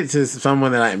 Say it to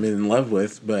someone that I'm in love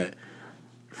with, but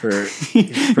for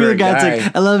You're the guy that's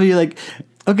like, I love you. Like,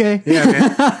 okay. Yeah,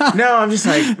 man. No, I'm just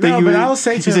like, no, but I'll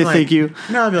say to him, like, thank you.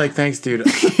 No, I'll be like, thanks, dude.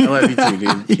 I love you too,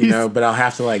 dude. You know, but I'll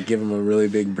have to like give him a really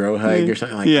big bro hug or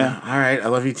something like, yeah. Oh, all right, I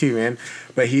love you too, man.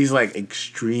 But he's like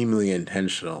extremely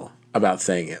intentional about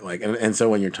saying it. Like, and so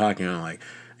when you're talking, I'm like,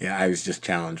 yeah, I was just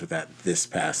challenged with that this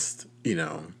past,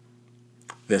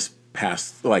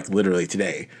 like literally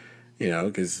today,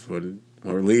 because when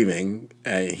we're leaving,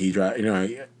 he drive,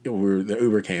 the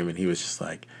Uber came and he was just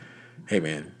like, hey,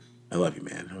 man, I love you,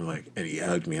 man. I'm like, and he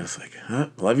hugged me. I was like, huh?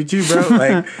 Love you too, bro.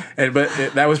 Like,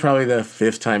 that was probably the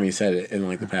 5th time he said it in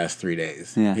like the past 3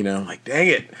 days. Yeah. I'm like, dang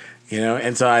it.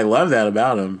 And so I love that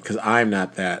about him because I'm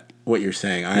not that, what you're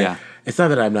saying. It's not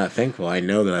that I'm not thankful. I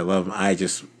know that I love him. I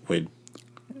just would.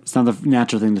 It's not the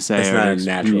natural thing to say. It's not a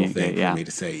natural thing for yeah. me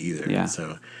to say either. Yeah. And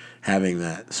so having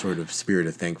that sort of spirit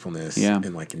of thankfulness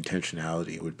and like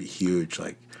intentionality would be huge.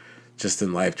 Like just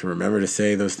in life to remember to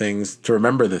say those things, to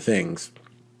remember the things.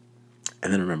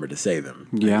 And then remember to say them.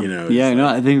 Yeah,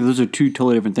 I think those are two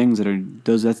totally different things. You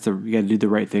got to do the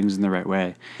right things in the right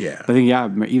way. Yeah, but I think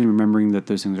even remembering that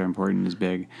those things are important is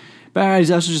big. But I was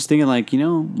also just thinking, like,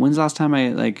 when's the last time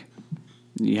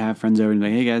you have friends over and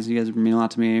like, hey guys, you guys mean a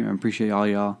lot to me. I appreciate all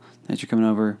y'all. Thanks for coming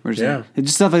over. Or just, it's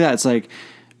just stuff like that. It's like,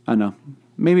 I don't know.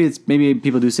 Maybe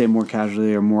people do say it more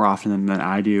casually or more often than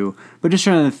I do. But just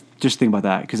trying to just think about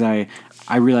that because I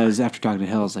realized after talking to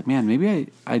Hill, I was like, man, maybe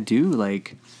I do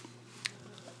like.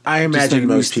 I imagine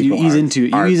most people you ease into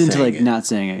like it. not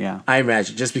saying it. Yeah, I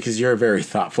imagine just because you're a very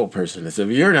thoughtful person, so if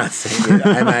you're not saying it,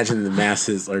 I imagine the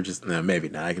masses are just maybe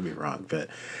not. I could be wrong, but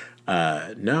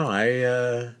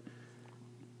no,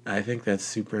 I think that's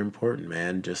super important,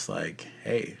 man. Just like,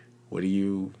 hey, what do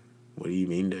you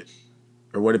mean to,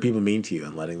 or what do people mean to you,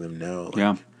 and letting them know.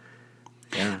 Like,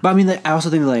 yeah. But I mean, I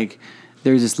also think like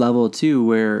there's this level too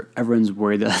where everyone's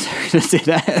worried that they're going to say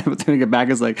that, but they're going to get back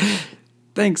as like.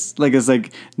 Thanks. Like it's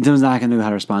like someone's not gonna know how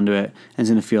to respond to it, and it's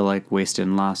gonna feel like wasted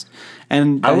and lost.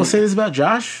 And I will say this about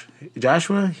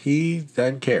Joshua, he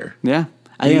doesn't care. Yeah,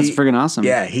 I think that's friggin' awesome.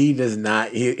 Yeah, he does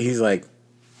not. He's like,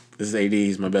 this is AD.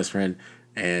 He's my best friend,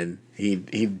 and he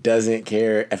doesn't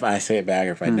care if I say it back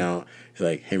or if I don't. He's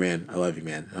like, hey man, I love you,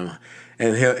 man.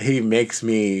 And he makes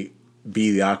me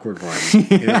be the awkward one.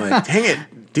 Like, dang it,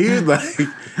 dude, like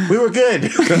we were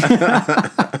good.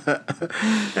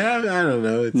 I don't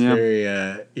know. It's very,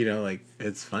 like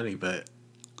it's funny, but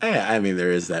I mean,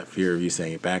 there is that fear of you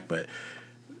saying it back, but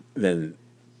then,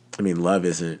 I mean, love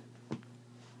isn't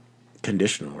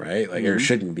conditional, right? Like, or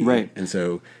shouldn't be, right? And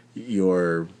so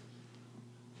your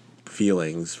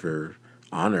feelings for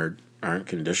honor aren't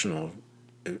conditional.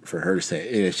 For her to say,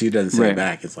 if she doesn't say it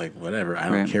back, it's like whatever. I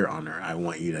don't care, honor. I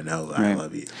want you to know that I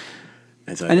love you.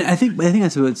 And so, I think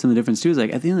that's what some of the difference too is.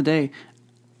 Like at the end of the day,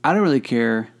 I don't really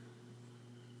care.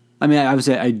 I mean, I would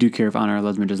say I do care if Honor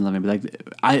loves me or doesn't love me, but like,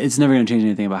 it's never going to change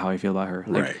anything about how I feel about her.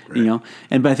 Like, right.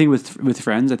 And but I think with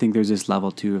friends, I think there's this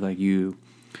level too of like you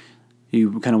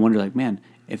kind of wonder like, man,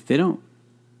 if we're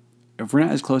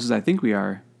not as close as I think we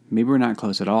are, maybe we're not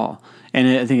close at all. And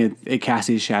I think it casts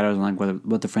these shadows on like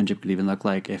what the friendship could even look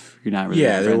like if you're not really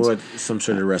friends. There was some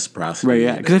sort of reciprocity. Right,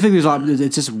 yeah. Because I think there's a lot.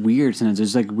 It's just weird sometimes.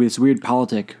 There's like this weird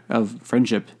politic of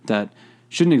friendship that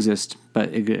shouldn't exist, but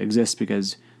it exists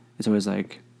because it's always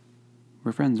like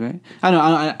we're friends, right? I don't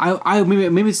know. I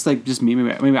maybe it's like just me.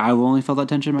 Maybe I've only felt that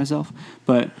tension myself,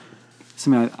 but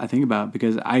something I think about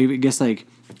because I guess like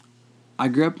I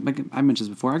grew up like I mentioned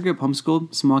this before. I grew up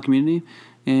homeschooled, small community.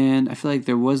 And I feel like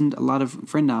there wasn't a lot of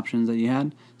friend options that you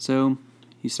had. So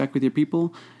you stuck with your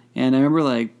people. And I remember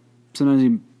like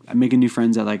sometimes making new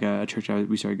friends at like a church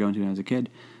we started going to when I was a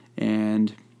kid.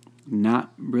 And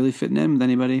not really fitting in with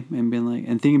anybody. And being like,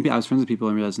 and thinking I was friends with people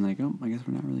and realizing like, oh, I guess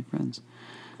we're not really friends.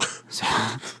 So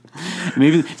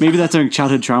maybe that's our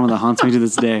childhood trauma that haunts me to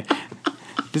this day.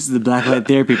 This is the Blacklight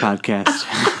Therapy Podcast.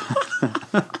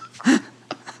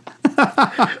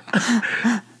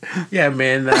 Yeah,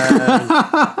 man. Okay,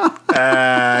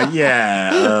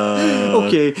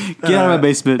 get out of my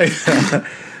basement.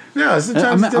 No,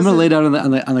 sometimes I'm gonna lay down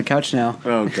on the couch now.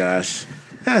 Oh gosh,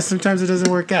 yeah. Sometimes it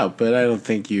doesn't work out, but I don't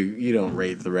think you don't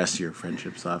rate the rest of your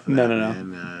friendships off of that.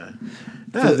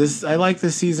 No. I like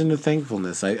this season of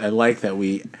thankfulness. I like that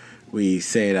we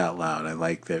say it out loud. I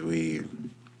like that we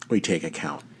take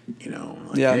account.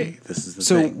 Like, hey, this is the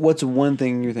thing. So, what's one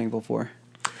thing you're thankful for?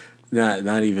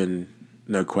 Not even.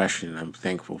 No question. I'm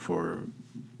thankful for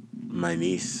my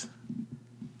niece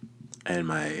and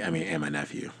my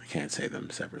nephew. I can't say them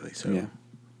separately. So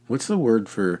What's the word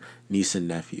for niece and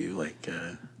nephew?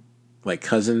 Like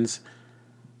cousins?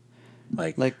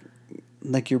 Like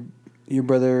your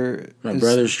brother. My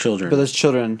brother's children. Brother's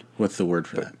children. What's the word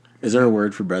for that? Is there a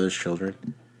word for brother's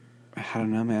children? I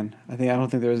don't know, man. I don't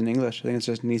think there is in English. I think it's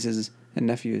just nieces and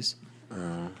nephews.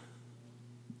 Well,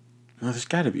 there's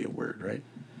got to be a word, right?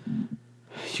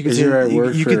 You could Is say, there a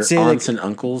word you for could say aunts and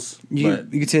uncles? You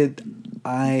could say,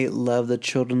 I love the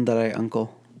children that I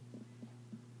uncle.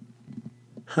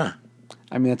 Huh.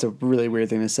 I mean, that's a really weird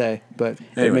thing to say, but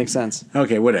Anyway. it makes sense.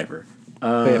 Okay, whatever.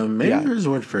 Maybe yeah. there's a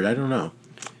word for it. I don't know.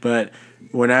 But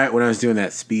when I was doing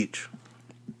that speech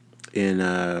in,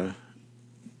 I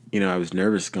was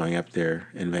nervous going up there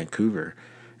in Vancouver,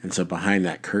 and so behind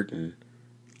that curtain,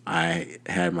 I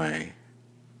had my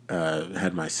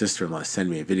sister-in-law send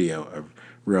me a video of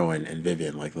Rowan and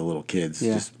Vivian, like the little kids,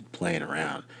 just playing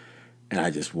around, and I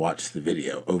just watched the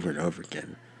video over and over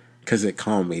again because it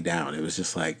calmed me down. It was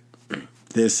just like,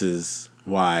 this is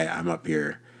why I'm up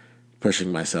here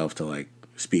pushing myself to like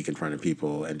speak in front of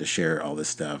people and to share all this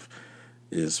stuff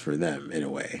is for them in a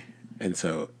way. And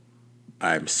so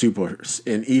I'm super,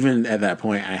 and even at that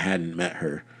point I hadn't met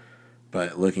her,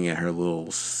 but looking at her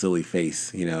little silly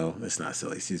face, it's not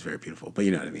silly, she's very beautiful, but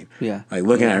you know what I mean? Yeah. Like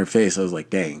looking at her face, I was like,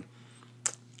 dang,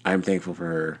 I'm thankful for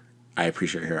her. I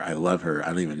appreciate her. I love her. I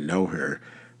don't even know her,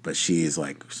 but she's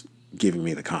like giving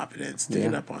me the confidence to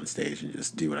get up on stage and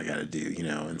just do what I got to do,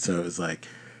 And so it was like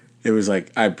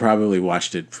I probably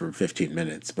watched it for 15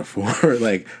 minutes before,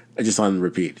 like just on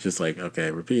repeat, just like,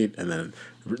 okay, repeat. And then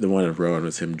the one of Rowan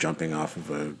was him jumping off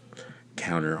of a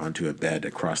counter onto a bed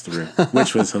across the room,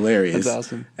 which was hilarious. That's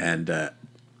awesome. And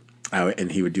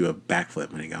and he would do a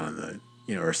backflip when he got on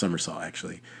or a somersault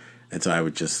actually. And so I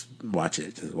would just watch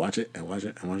it and watch it and watch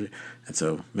it. And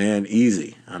so, man,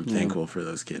 easy. I'm thankful for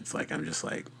those kids. Like, I'm just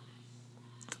like,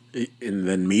 and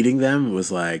then meeting them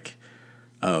was like,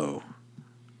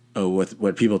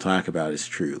 what people talk about is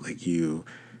true. Like you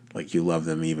love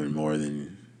them even more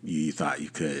than you thought you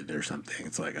could or something.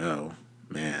 It's like, oh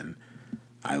man,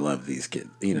 I love these kids.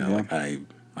 Like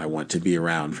I want to be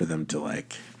around for them to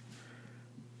like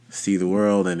see the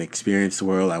world and experience the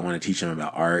world. I want to teach them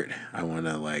about art. I want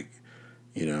to like,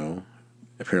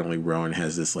 apparently Rowan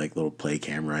has this like little play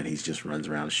camera and he just runs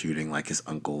around shooting like his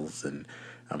uncles. And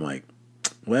I'm like,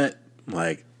 what?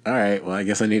 Like, all right, well, I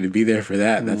guess I need to be there for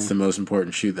that. That's the most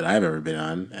important shoot that I've ever been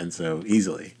on. And so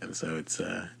easily. And so it's,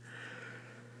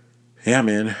 yeah,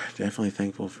 man, definitely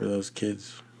thankful for those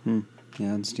kids.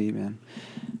 Yeah, it's deep, man.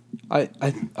 I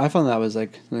found that was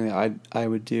like something that I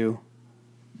would do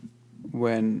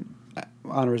when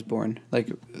Anna was born,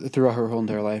 like throughout her whole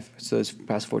entire life. So this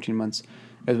past 14 months,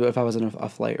 if I was on a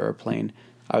flight or a plane,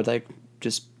 I would like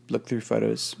just look through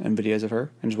photos and videos of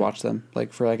her and just watch them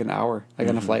like for like an hour, like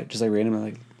on a flight, just like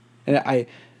randomly. Like, and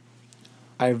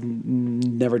I've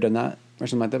never done that or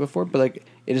something like that before, but like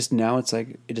it just now it's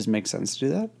like it just makes sense to do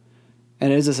that.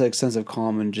 And it is this like sense of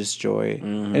calm and just joy,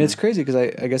 and it's crazy because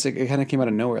I guess it kind of came out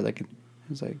of nowhere. Like I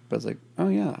was like, oh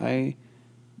yeah, I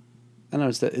don't know.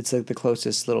 It's like the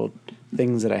closest little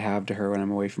things that I have to her when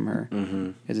I'm away from her.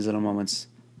 Is these little moments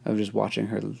of just watching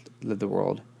her live the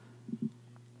world.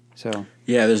 So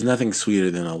yeah, there's nothing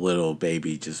sweeter than a little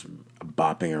baby just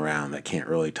bopping around that can't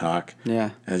really talk.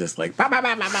 Yeah, and just like bah, bah,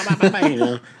 bah, bah, bah, bah,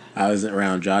 bah, I was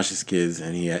around Josh's kids,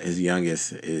 and his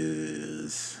youngest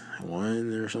is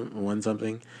one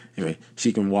something. Anyway,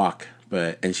 she can walk,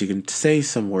 and she can say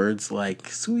some words like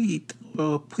 "sweet,"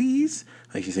 "oh please,"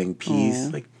 like she's saying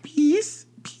 "peace," like "peace,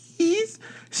 peace."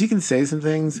 She can say some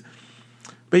things,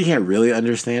 but you can't really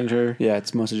understand her. Yeah,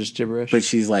 it's mostly just gibberish. But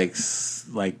she's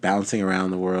like bouncing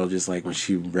around the world, just like when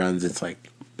she runs, it's like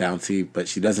bouncy, but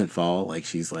she doesn't fall. Like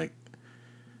she's like,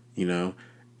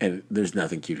 and there's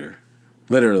nothing cuter.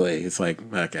 Literally, it's like,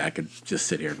 okay, I could just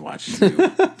sit here and watch you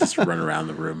just run around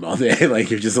the room all day. Like,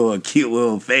 you're just a little cute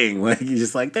little thing. Like, you're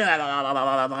just like,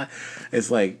 it's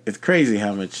like, it's crazy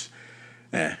how much,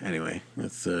 anyway,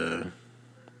 it's,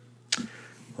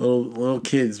 little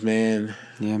kids, man.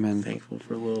 Yeah, man. Thankful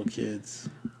for little kids.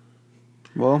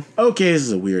 Well. Okay, this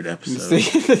is a weird episode.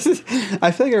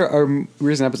 I feel like our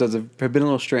recent episodes have been a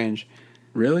little strange.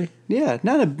 Really? Yeah,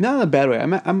 not in a bad way.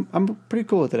 I'm pretty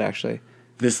cool with it, actually.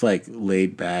 This like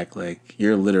laid back, like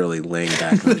you're literally laying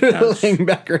back on the couch. Laying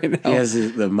back right now. He has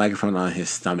the microphone on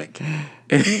his stomach,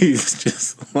 and he's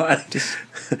just like,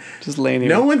 just laying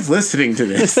here. No one's listening to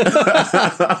this. And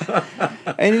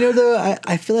though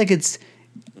I feel like I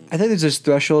think there's this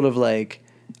threshold of like,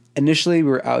 initially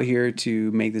we were out here to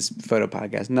make this photo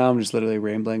podcast. Now I'm just literally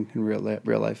rambling in real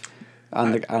life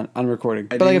on recording.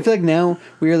 But like I feel like now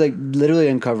we are like literally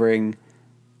uncovering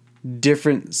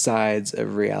different sides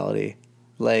of reality.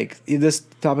 Like this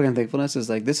topic on thankfulness is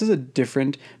like this is a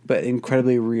different but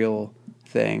incredibly real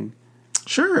thing.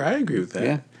 Sure, I agree with that.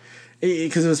 Yeah.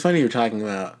 Because it was funny you were talking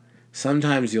about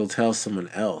sometimes you'll tell someone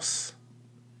else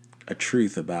a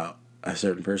truth about a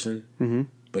certain person,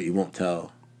 but you won't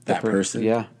tell that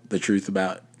person the truth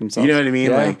about themselves. You know what I mean?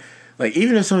 Yeah. Like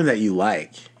even if someone that you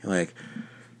like, you're like,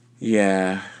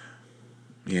 yeah,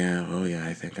 oh yeah,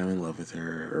 I think I'm in love with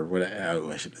her or what. I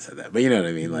shouldn't have said that, but you know what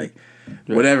I mean? Like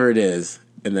whatever it is,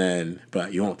 and then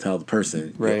but you won't tell the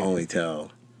person. Right. You only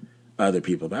tell other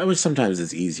people about it, which sometimes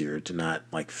it's easier to not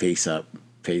like face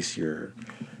your.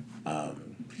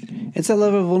 It's that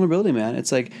level of vulnerability, man.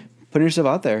 It's like putting yourself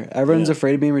out there. Everyone's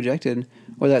afraid of being rejected,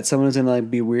 or that someone's gonna like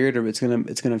be weird, or it's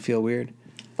gonna feel weird.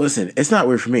 Listen, it's not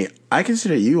weird for me. I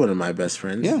consider you one of my best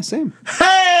friends. Yeah, same.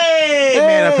 Hey!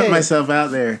 Man, I put myself out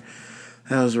there.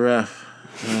 That was rough.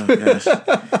 Oh gosh,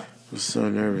 I was so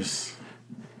nervous.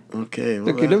 Okay,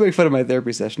 well, Okay, don't make fun of my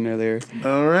therapy session earlier.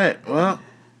 All right, well,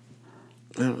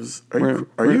 that was.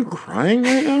 Are you crying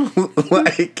right now?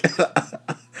 Like,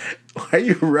 why are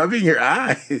you rubbing your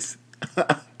eyes?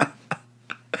 That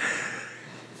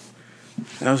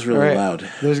was really loud.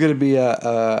 There's gonna be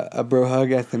a bro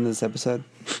hug at the end of this episode.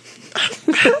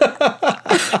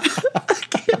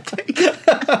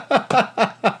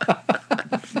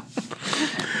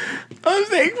 I'm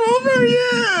thankful for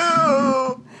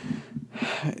you.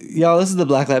 Y'all, this is the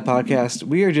Blacklight Podcast.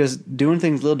 We are just doing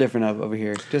things a little different over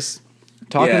here. Just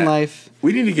talking life.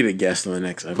 We need to get a guest on the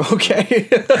next episode. Okay.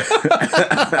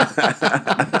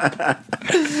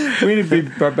 We need to be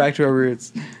brought back to our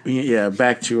roots. Yeah,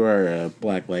 back to our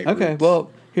Blacklight Okay, roots. well,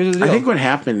 here's the deal. I think what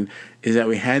happened is that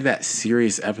we had that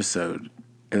serious episode,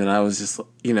 and then I was just,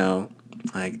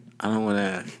 like, I don't want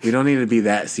to. We don't need to be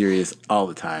that serious all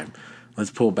the time. Let's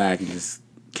pull back and just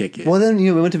kick it. Well, then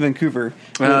we went to Vancouver.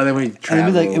 Then we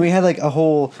traveled. And we had like a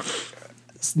whole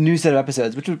new set of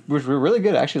episodes, which were really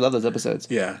good. I actually love those episodes.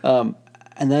 Yeah.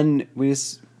 And then we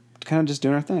just kind of just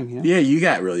doing our thing. You know? Yeah, you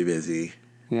got really busy.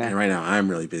 Yeah. And right now I'm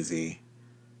really busy.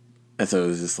 And so it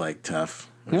was just like tough.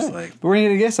 But we're gonna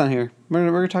get a guest on here. We're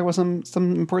gonna talk about some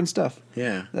important stuff.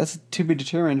 Yeah. That's to be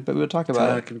determined, but we'll talk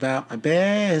about it. Talking about my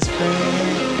best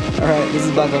friend. All right, this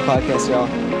is Blacklight Podcast, y'all.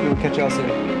 We'll catch y'all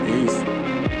soon.